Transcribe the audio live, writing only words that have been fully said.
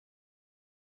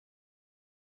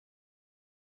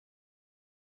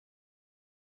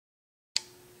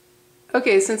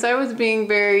Okay, since I was being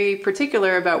very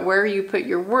particular about where you put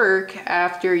your work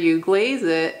after you glaze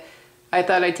it, I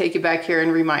thought I'd take you back here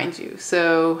and remind you.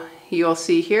 So you'll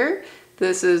see here,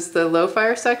 this is the low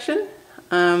fire section.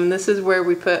 This is where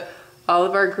we put all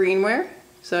of our greenware.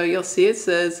 So you'll see it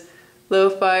says low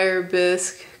fire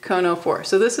bisque cone 04.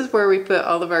 So this is where we put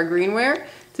all of our greenware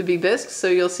to be bisque. So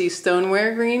you'll see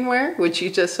stoneware greenware, which you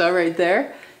just saw right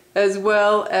there, as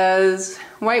well as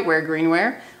whiteware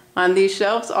greenware. On these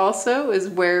shelves also is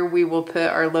where we will put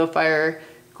our low fire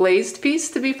glazed piece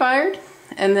to be fired.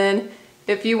 And then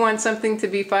if you want something to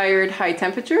be fired high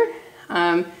temperature,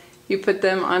 you put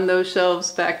them on those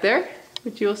shelves back there,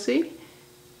 which you'll see.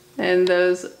 And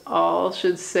those all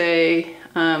should say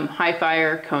high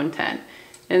fire cone 10.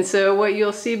 And so what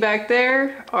you'll see back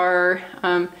there are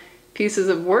pieces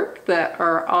of work that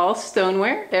are all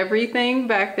stoneware. Everything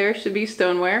back there should be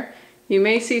stoneware. You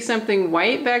may see something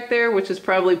white back there, which is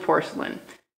probably porcelain.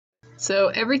 So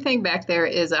everything back there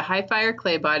is a high fire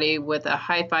clay body with a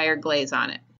high fire glaze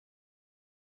on it.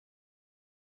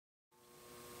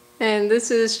 And this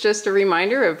is just a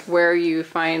reminder of where you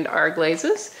find our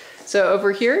glazes. So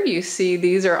over here you see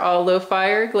these are all low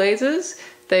fire glazes.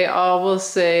 They all will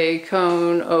say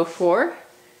cone 04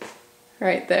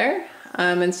 right there.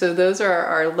 And so those are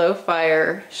our low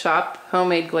fire shop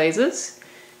homemade glazes.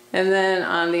 And then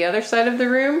on the other side of the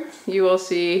room, you will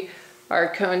see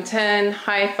our cone 10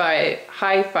 high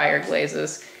fire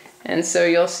glazes. And so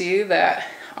you'll see that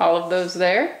all of those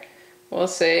there will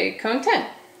say cone 10.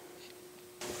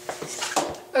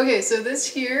 Okay, so this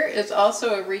here is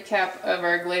also a recap of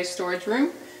our glaze storage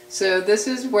room. So this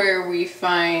is where we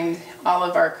find all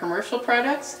of our commercial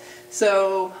products.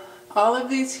 So all of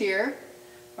these here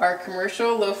are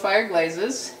commercial low fire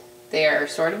glazes. They are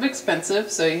sort of expensive,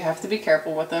 so you have to be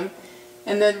careful with them.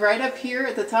 And then right up here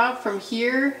at the top, from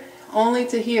here only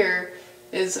to here,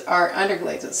 is our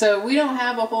underglazes. So we don't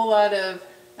have a whole lot of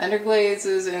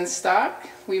underglazes in stock.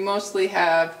 We mostly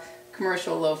have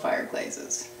commercial low fire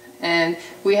glazes. And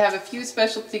we have a few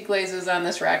specialty glazes on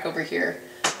this rack over here.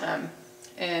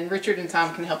 And Richard and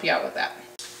Tom can help you out with that.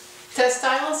 Test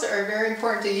tiles are very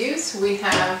important to use. We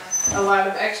have a lot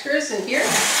of extras in here.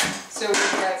 So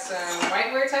we've got some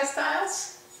whiteware test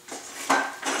tiles.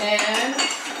 And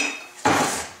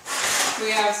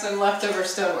we have some leftover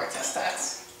stoneware test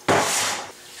tiles.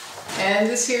 And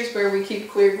this here's where we keep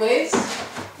clear glaze.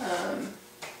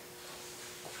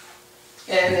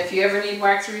 And if you ever need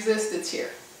wax resist, it's here.